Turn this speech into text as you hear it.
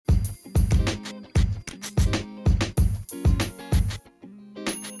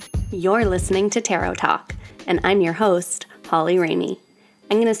You're listening to Tarot Talk, and I'm your host, Holly Ramey.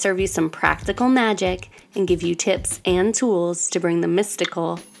 I'm going to serve you some practical magic and give you tips and tools to bring the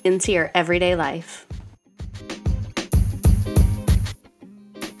mystical into your everyday life.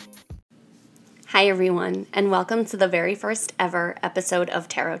 Hi everyone, and welcome to the very first ever episode of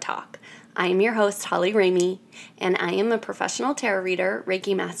Tarot Talk. I am your host, Holly Ramey, and I am a professional tarot reader,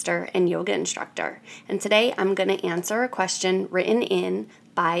 Reiki master, and yoga instructor. And today I'm going to answer a question written in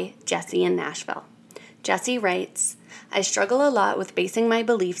by Jessie in Nashville. Jessie writes, I struggle a lot with basing my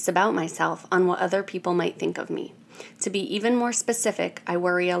beliefs about myself on what other people might think of me. To be even more specific, I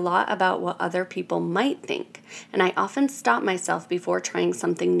worry a lot about what other people might think, and I often stop myself before trying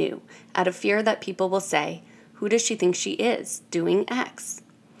something new, out of fear that people will say, who does she think she is, doing X?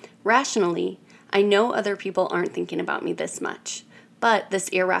 Rationally, I know other people aren't thinking about me this much, but this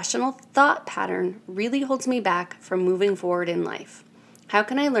irrational thought pattern really holds me back from moving forward in life. How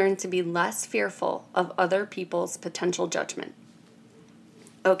can I learn to be less fearful of other people's potential judgment?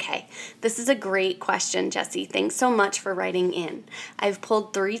 Okay, this is a great question, Jessie. Thanks so much for writing in. I've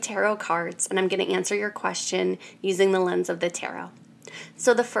pulled 3 tarot cards, and I'm going to answer your question using the lens of the tarot.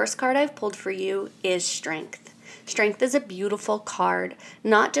 So the first card I've pulled for you is Strength. Strength is a beautiful card,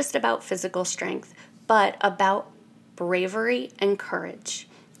 not just about physical strength, but about bravery and courage,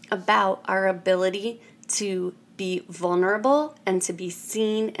 about our ability to be vulnerable and to be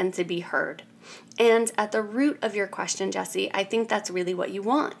seen and to be heard. And at the root of your question, Jessie, I think that's really what you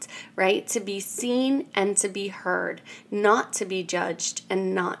want, right? To be seen and to be heard, not to be judged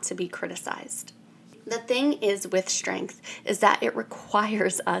and not to be criticized. The thing is with strength is that it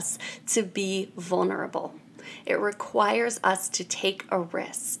requires us to be vulnerable. It requires us to take a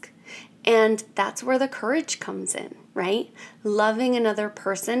risk. And that's where the courage comes in, right? Loving another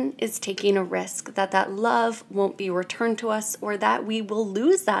person is taking a risk that love won't be returned to us, or that we will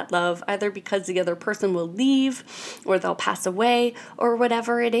lose that love either because the other person will leave or they'll pass away or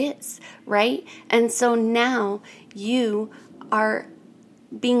whatever it is, right? And so now you are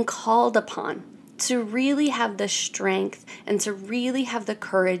being called upon to really have the strength and to really have the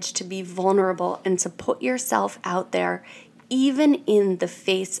courage to be vulnerable and to put yourself out there even in the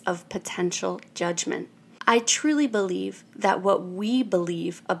face of potential judgment. I truly believe that what we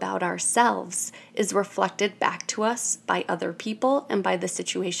believe about ourselves is reflected back to us by other people and by the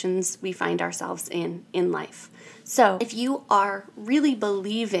situations we find ourselves in life. So if you are really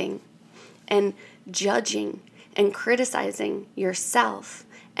believing and judging and criticizing yourself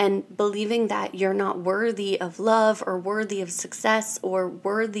and believing that you're not worthy of love or worthy of success or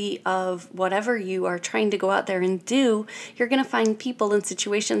worthy of whatever you are trying to go out there and do, you're going to find people and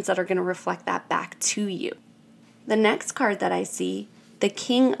situations that are going to reflect that back to you. The next card that I see, the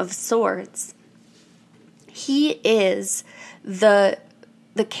King of Swords, he is the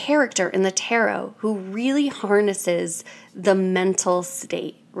character in the tarot who really harnesses the mental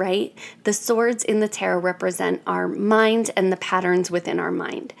state, right? The swords in the tarot represent our mind and the patterns within our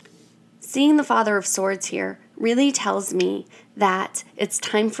mind. Seeing the Father of Swords here really tells me that it's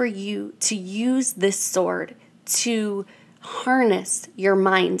time for you to use this sword to harness your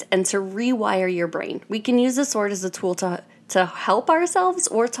mind and to rewire your brain. We can use the sword as a tool to help ourselves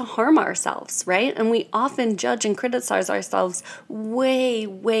or to harm ourselves, right? And we often judge and criticize ourselves way,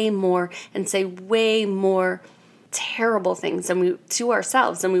 way more and say way more terrible things to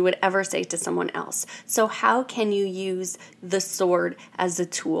ourselves than we would ever say to someone else. So how can you use the sword as a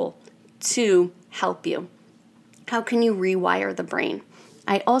tool to help you? How can you rewire the brain?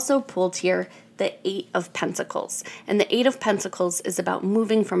 I also pulled here the 8 of Pentacles. And the 8 of Pentacles is about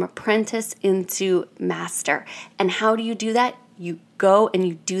moving from apprentice into master. And how do you do that? You go and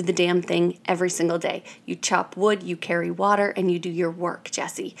you do the damn thing every single day. You chop wood, you carry water, and you do your work,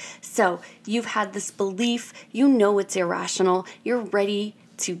 Jessie. So you've had this belief, you know it's irrational, you're ready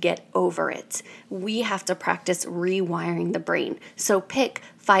to get over it. We have to practice rewiring the brain. So pick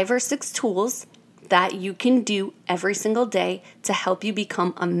 5 or 6 tools that you can do every single day to help you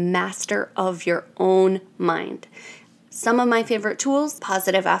become a master of your own mind. Some of my favorite tools,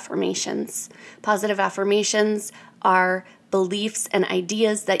 positive affirmations. Positive affirmations are beliefs and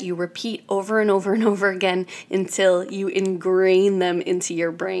ideas that you repeat over and over and over again until you ingrain them into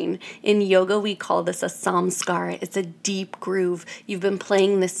your brain. In yoga, we call this a samskara. It's a deep groove. You've been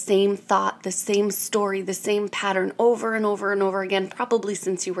playing the same thought, the same story, the same pattern over and over and over again, probably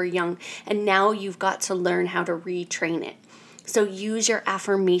since you were young. And now you've got to learn how to retrain it. So use your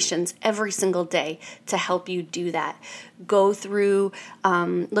affirmations every single day to help you do that. Go through,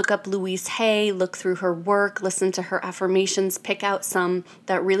 look up Louise Hay, look through her work, listen to her affirmations, pick out some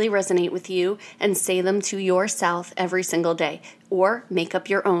that really resonate with you and say them to yourself every single day. Or make up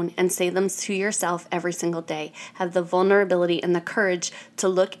your own and say them to yourself every single day. Have the vulnerability and the courage to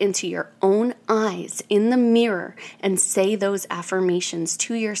look into your own eyes in the mirror and say those affirmations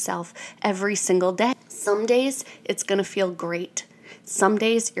to yourself every single day. Some days it's going to feel great. Some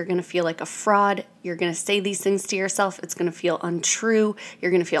days you're going to feel like a fraud. You're going to say these things to yourself. It's going to feel untrue.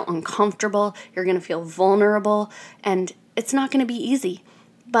 You're going to feel uncomfortable. You're going to feel vulnerable. And it's not going to be easy.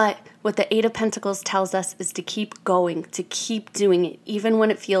 But what the Eight of Pentacles tells us is to keep going, to keep doing it, even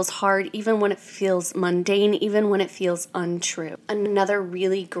when it feels hard, even when it feels mundane, even when it feels untrue. Another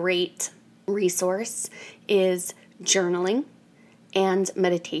really great resource is journaling and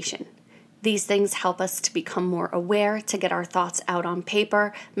meditation. These things help us to become more aware, to get our thoughts out on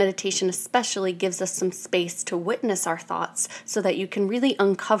paper. Meditation especially gives us some space to witness our thoughts so that you can really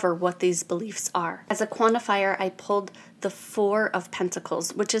uncover what these beliefs are. As a quantifier, I pulled the Four of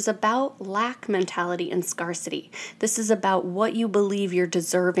Pentacles, which is about lack mentality and scarcity. This is about what you believe you're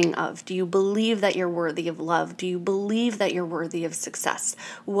deserving of. Do you believe that you're worthy of love? Do you believe that you're worthy of success?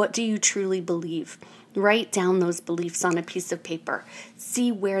 What do you truly believe? Write down those beliefs on a piece of paper.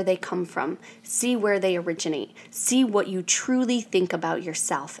 See where they come from. See where they originate. See what you truly think about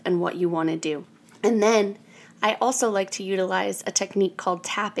yourself and what you want to do. And then I also like to utilize a technique called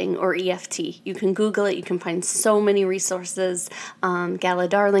tapping or EFT. You can Google it. You can find so many resources. Gala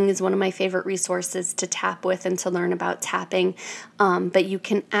Darling is one of my favorite resources to tap with and to learn about tapping. But you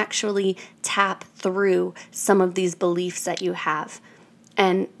can actually tap through some of these beliefs that you have.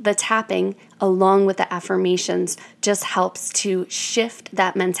 And the tapping, along with the affirmations, just helps to shift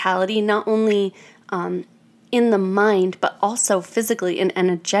that mentality, not only in the mind, but also physically and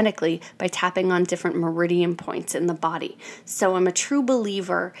energetically by tapping on different meridian points in the body. So I'm a true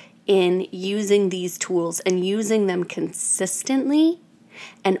believer in using these tools and using them consistently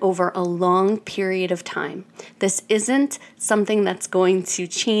and over a long period of time. This isn't something that's going to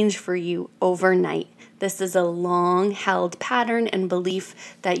change for you overnight. This is a long-held pattern and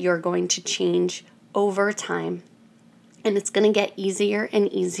belief that you're going to change over time. And it's going to get easier and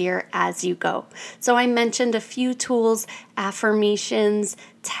easier as you go. So I mentioned a few tools, affirmations,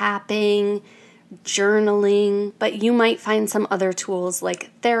 tapping, journaling, but you might find some other tools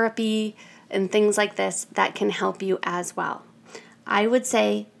like therapy and things like this that can help you as well. I would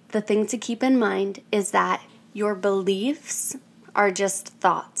say the thing to keep in mind is that your beliefs are just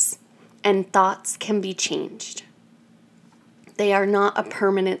thoughts. And thoughts can be changed. They are not a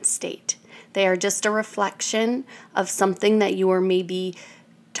permanent state. They are just a reflection of something that you were maybe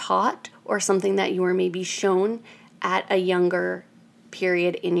taught or something that you were maybe shown at a younger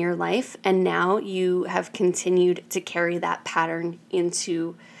period in your life. And now you have continued to carry that pattern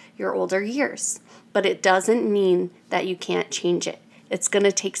into your older years. But it doesn't mean that you can't change it. It's going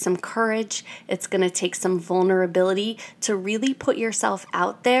to take some courage. It's going to take some vulnerability to really put yourself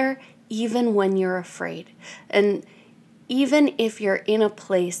out there even when you're afraid. And even if you're in a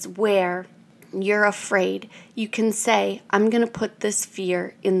place where you're afraid, you can say, I'm going to put this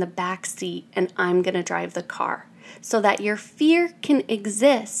fear in the back seat and I'm going to drive the car. So that your fear can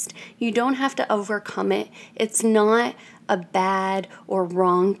exist. You don't have to overcome it. It's not a bad or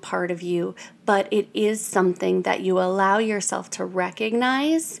wrong part of you, but it is something that you allow yourself to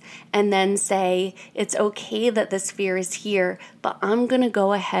recognize and then say, it's okay that this fear is here, but I'm going to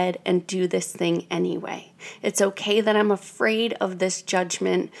go ahead and do this thing anyway. It's okay that I'm afraid of this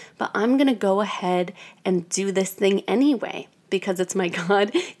judgment, but I'm going to go ahead and do this thing anyway. Because it's my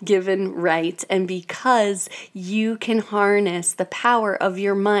God-given right and because you can harness the power of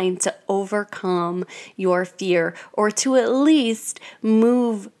your mind to overcome your fear or to at least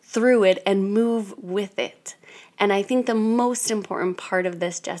move through it and move with it. And I think the most important part of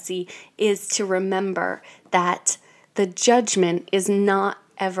this, Jessie, is to remember that the judgment is not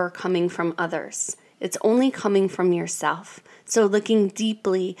ever coming from others. It's only coming from yourself. So looking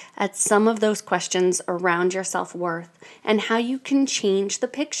deeply at some of those questions around your self-worth and how you can change the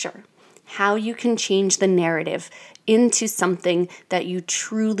picture, how you can change the narrative into something that you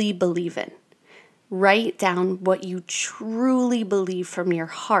truly believe in. Write down what you truly believe from your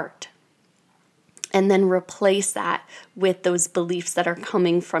heart and then replace that with those beliefs that are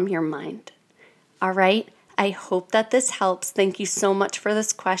coming from your mind. All right? I hope that this helps. Thank you so much for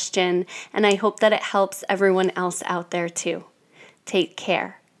this question, and I hope that it helps everyone else out there too. Take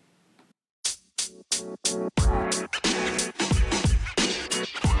care.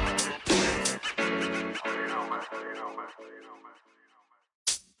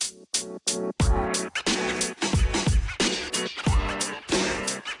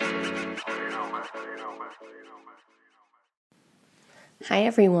 Hi,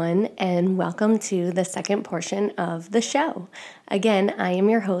 everyone, and welcome to the second portion of the show. Again, I am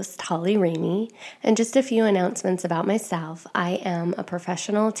your host, Holly Ramey, and just a few announcements about myself. I am a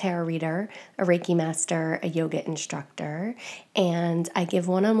professional tarot reader, a Reiki master, a yoga instructor, and I give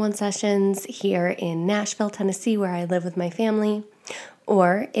one-on-one sessions here in Nashville, Tennessee, where I live with my family.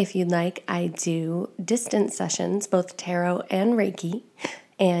 Or if you'd like, I do distance sessions, both tarot and Reiki,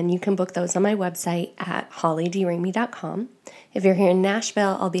 and you can book those on my website at hollydramey.com. If you're here in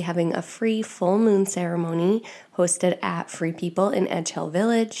Nashville, I'll be having a free full moon ceremony hosted at Free People in Edge Hill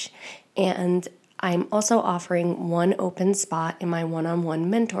Village, and I'm also offering one open spot in my one-on-one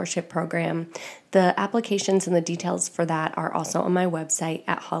mentorship program. The applications and the details for that are also on my website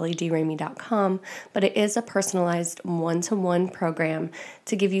at hollydramey.com, but it is a personalized one-to-one program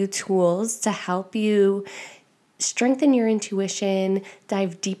to give you tools to help you strengthen your intuition,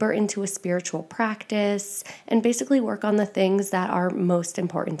 dive deeper into a spiritual practice, and basically work on the things that are most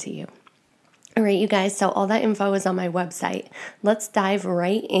important to you. All right, you guys, so all that info is on my website. Let's dive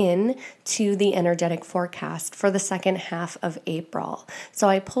right in to the energetic forecast for the second half of April. So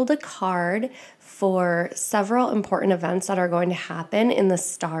I pulled a card for several important events that are going to happen in the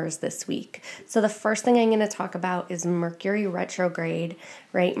stars this week. So the first thing I'm going to talk about is Mercury retrograde,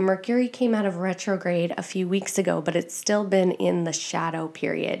 right? Mercury came out of retrograde a few weeks ago, but it's still been in the shadow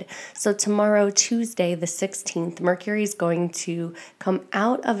period. So tomorrow, Tuesday, the 16th, Mercury is going to come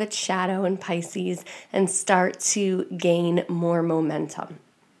out of its shadow in Pisces and start to gain more momentum.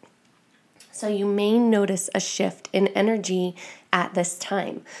 So you may notice a shift in energy at this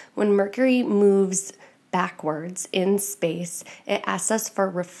time. When Mercury moves backwards in space, it asks us for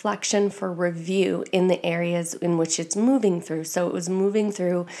reflection, for review in the areas in which it's moving through. So it was moving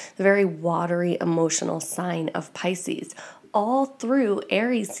through the very watery, emotional sign of Pisces all through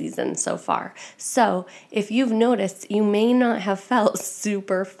Aries season so far. So if you've noticed, you may not have felt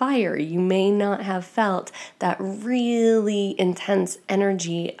super fiery. You may not have felt that really intense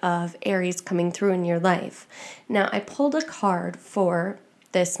energy of Aries coming through in your life. Now, I pulled a card for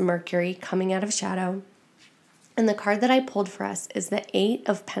this Mercury coming out of shadow. And the card that I pulled for us is the Eight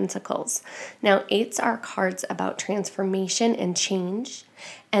of Pentacles. Now, eights are cards about transformation and change,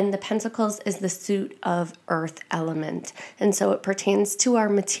 and the Pentacles is the suit of earth element. And so it pertains to our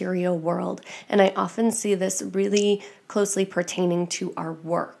material world. And I often see this really closely pertaining to our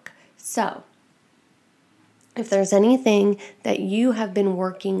work. So if there's anything that you have been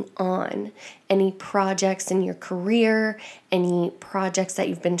working on, any projects in your career, any projects that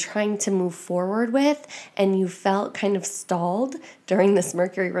you've been trying to move forward with, and you felt kind of stalled during this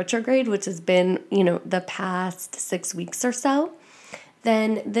Mercury retrograde, which has been, the past 6 weeks or so,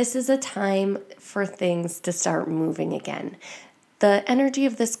 then this is a time for things to start moving again. The energy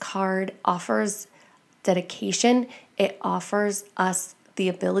of this card offers dedication. It offers us the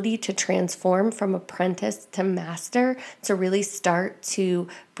ability to transform from apprentice to master, to really start to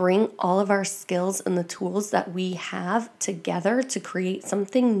bring all of our skills and the tools that we have together to create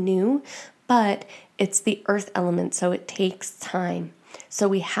something new. But it's the earth element, so it takes time. So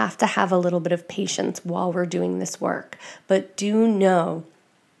we have to have a little bit of patience while we're doing this work. But do know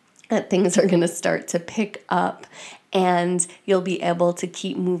that things are going to start to pick up, and you'll be able to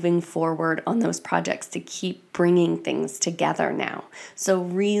keep moving forward on those projects, to keep bringing things together now. So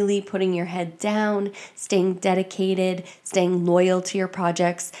really putting your head down, staying dedicated, staying loyal to your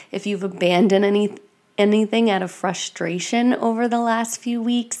projects. If you've abandoned anything out of frustration over the last few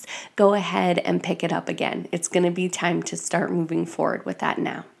weeks, go ahead and pick it up again. It's going to be time to start moving forward with that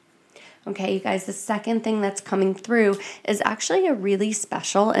now. Okay, you guys, the second thing that's coming through is actually a really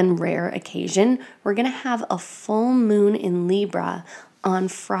special and rare occasion. We're going to have a full moon in Libra on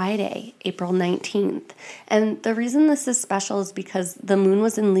Friday, April 19th. And the reason this is special is because the moon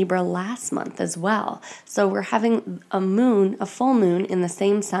was in Libra last month as well. So we're having a full moon in the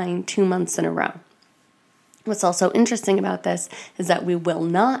same sign 2 months in a row. What's also interesting about this is that we will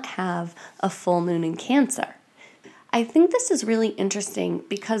not have a full moon in Cancer. I think this is really interesting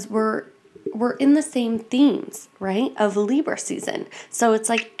because we're in the same themes, right, of Libra season. So it's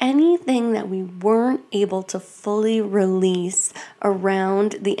like anything that we weren't able to fully release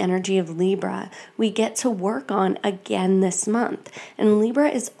around the energy of Libra, we get to work on again this month. And Libra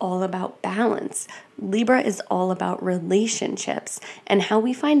is all about balance. Libra is all about relationships and how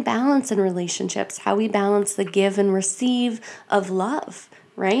we find balance in relationships, how we balance the give and receive of love,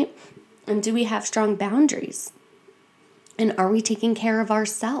 right? And do we have strong boundaries? And are we taking care of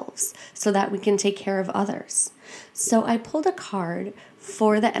ourselves so that we can take care of others? So I pulled a card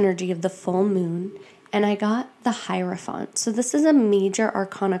for the energy of the full moon, and I got the Hierophant. So this is a major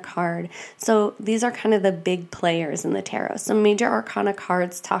arcana card. So these are kind of the big players in the tarot. So major arcana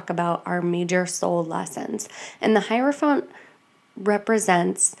cards talk about our major soul lessons. And the Hierophant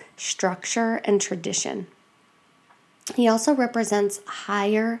represents structure and tradition. He also represents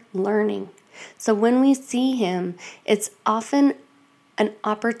higher learning. So when we see him, it's often an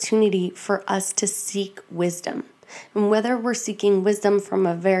opportunity for us to seek wisdom. And whether we're seeking wisdom from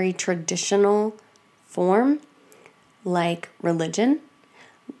a very traditional form, like religion,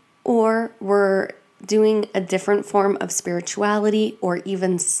 or we're doing a different form of spirituality, or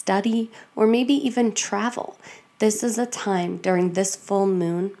even study, or maybe even travel, this is a time during this full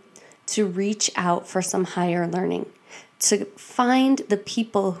moon to reach out for some higher learning, to find the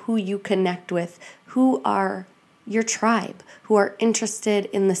people who you connect with, who are your tribe, who are interested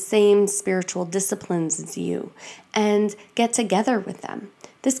in the same spiritual disciplines as you, and get together with them.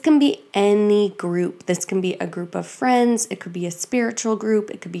 This can be any group. This can be a group of friends. It could be a spiritual group.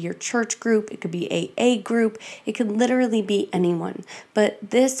 It could be your church group. It could be AA group. It could literally be anyone. But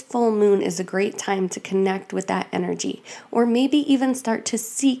this full moon is a great time to connect with that energy, or maybe even start to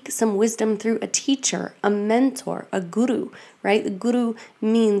seek some wisdom through a teacher, a mentor, a guru, right? The guru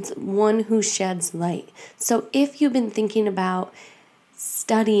means one who sheds light. So if you've been thinking about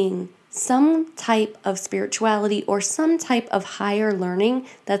studying some type of spirituality or some type of higher learning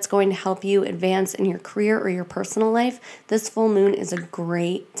that's going to help you advance in your career or your personal life, this full moon is a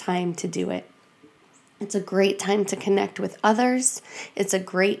great time to do it. It's a great time to connect with others. It's a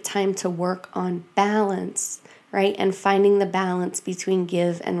great time to work on balance, right? And finding the balance between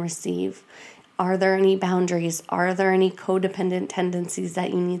give and receive. Are there any boundaries? Are there any codependent tendencies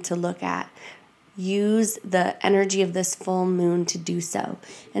that you need to look at? Use the energy of this full moon to do so.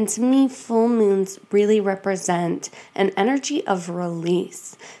 And to me, full moons really represent an energy of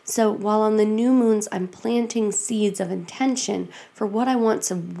release. So while on the new moons, I'm planting seeds of intention for what I want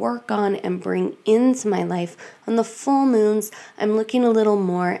to work on and bring into my life, on the full moons, I'm looking a little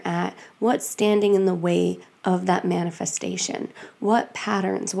more at what's standing in the way of that manifestation. What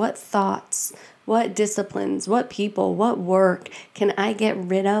patterns, what thoughts, what disciplines, what people, what work can I get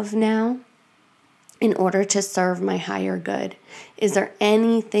rid of now in order to serve my higher good? Is there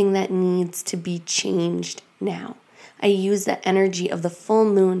anything that needs to be changed now? I use the energy of the full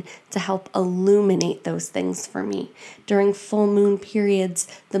moon to help illuminate those things for me. During full moon periods,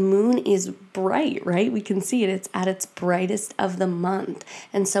 the moon is bright, right? We can see it. It's at its brightest of the month.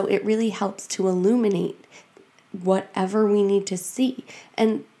 And so it really helps to illuminate whatever we need to see.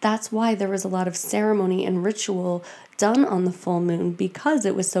 And that's why there was a lot of ceremony and ritual done on the full moon, because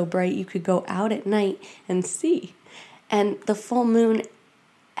it was so bright you could go out at night and see. And the full moon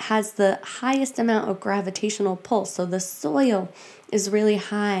has the highest amount of gravitational pull. So the soil is really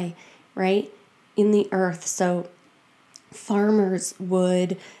high, right, in the earth. So farmers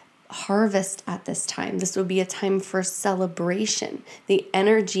would harvest at this time. This would be a time for celebration. The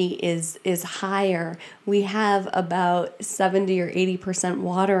energy is higher. We have about 70 or 80%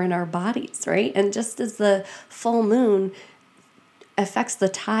 water in our bodies, right? And just as the full moon affects the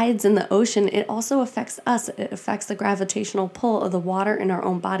tides in the ocean, it also affects us. It affects the gravitational pull of the water in our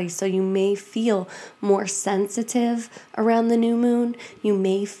own body. So you may feel more sensitive around the new moon.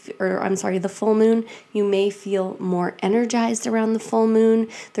 The full moon. You may feel more energized around the full moon.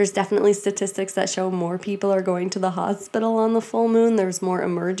 There's definitely statistics that show more people are going to the hospital on the full moon. There's more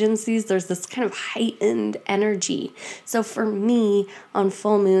emergencies. There's this kind of heightened energy. So for me, on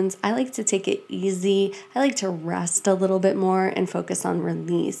full moons, I like to take it easy. I like to rest a little bit more and focus on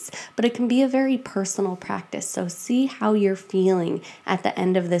release, but it can be a very personal practice. So see how you're feeling at the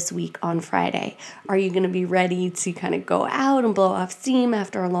end of this week on Friday. Are you going to be ready to kind of go out and blow off steam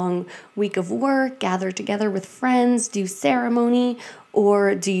after a long week of work, gather together with friends, do ceremony,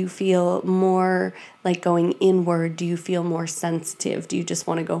 or do you feel more like going inward? Do you feel more sensitive? Do you just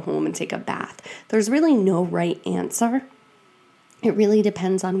want to go home and take a bath? There's really no right answer. It really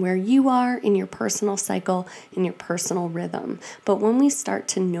depends on where you are in your personal cycle, in your personal rhythm. But when we start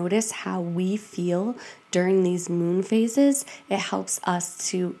to notice how we feel during these moon phases, it helps us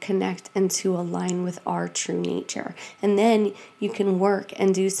to connect and to align with our true nature. And then you can work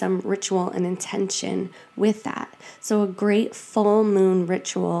and do some ritual and intention with that. So a great full moon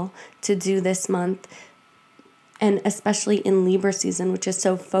ritual to do this month, and especially in Libra season, which is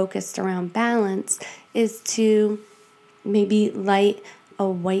so focused around balance, is to maybe light a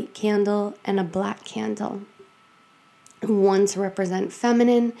white candle and a black candle. One to represent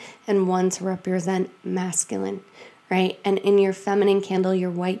feminine and one to represent masculine, right? And in your feminine candle,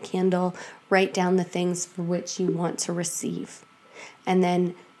 your white candle, write down the things for which you want to receive. And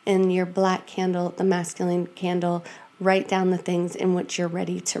then in your black candle, the masculine candle, write down the things in which you're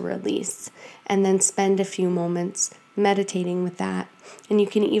ready to release, and then spend a few moments meditating with that. And you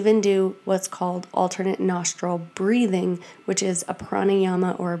can even do what's called alternate nostril breathing, which is a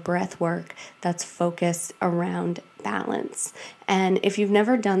pranayama or a breath work that's focused around balance. And if you've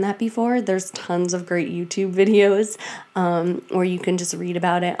never done that before, there's tons of great YouTube videos, or you can just read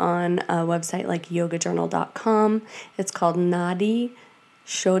about it on a website like yogajournal.com. It's called Nadi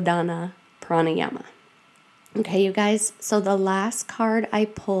Shodhana Pranayama. Okay, you guys, so the last card I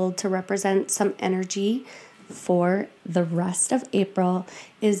pulled to represent some energy for the rest of April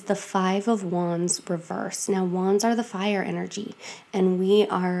is the Five of Wands reverse. Now, wands are the fire energy, and we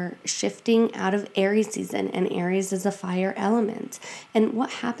are shifting out of Aries season, and Aries is a fire element. And what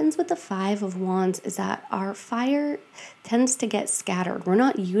happens with the Five of Wands is that our fire tends to get scattered. We're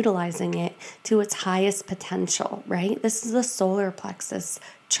not utilizing it to its highest potential, right? This is the solar plexus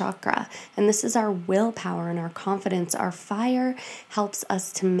chakra, and this is our willpower and our confidence. Our fire helps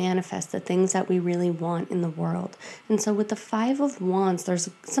us to manifest the things that we really want in the world. And so with the Five of Wands, there's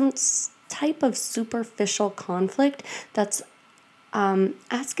some type of superficial conflict that's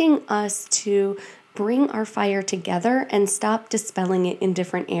asking us to bring our fire together and stop dispelling it in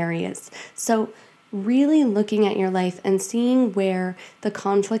different areas. So really looking at your life and seeing where the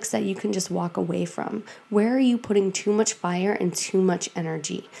conflicts that you can just walk away from. Where are you putting too much fire and too much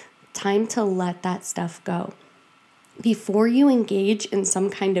energy? Time to let that stuff go. Before you engage in some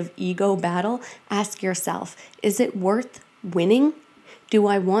kind of ego battle, ask yourself, is it worth winning? Do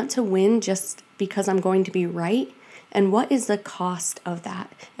I want to win just because I'm going to be right? And what is the cost of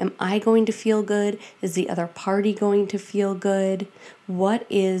that? Am I going to feel good? Is the other party going to feel good? What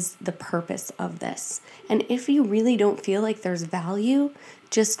is the purpose of this? And if you really don't feel like there's value,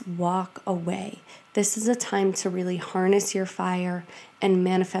 just walk away. This is a time to really harness your fire and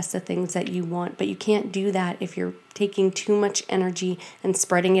manifest the things that you want. But you can't do that if you're taking too much energy and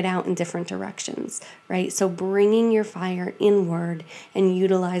spreading it out in different directions, right? So bringing your fire inward and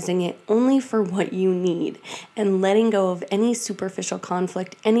utilizing it only for what you need, and letting go of any superficial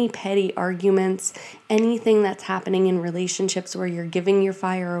conflict, any petty arguments, anything that's happening in relationships where you're giving your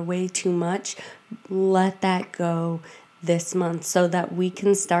fire away too much. Let that go this month so that we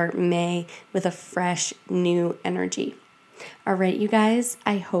can start May with a fresh, new energy. All right, you guys,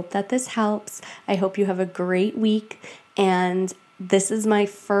 I hope that this helps. I hope you have a great week. And this is my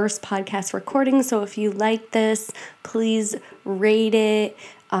first podcast recording. So if you like this, please rate it.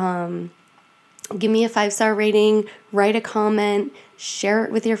 Give me a 5-star rating, write a comment, share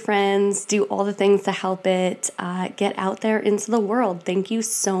it with your friends, do all the things to help it get out there into the world. Thank you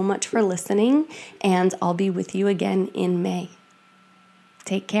so much for listening, and I'll be with you again in May.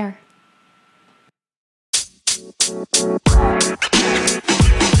 Take care. You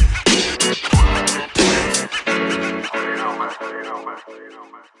know,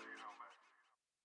 man.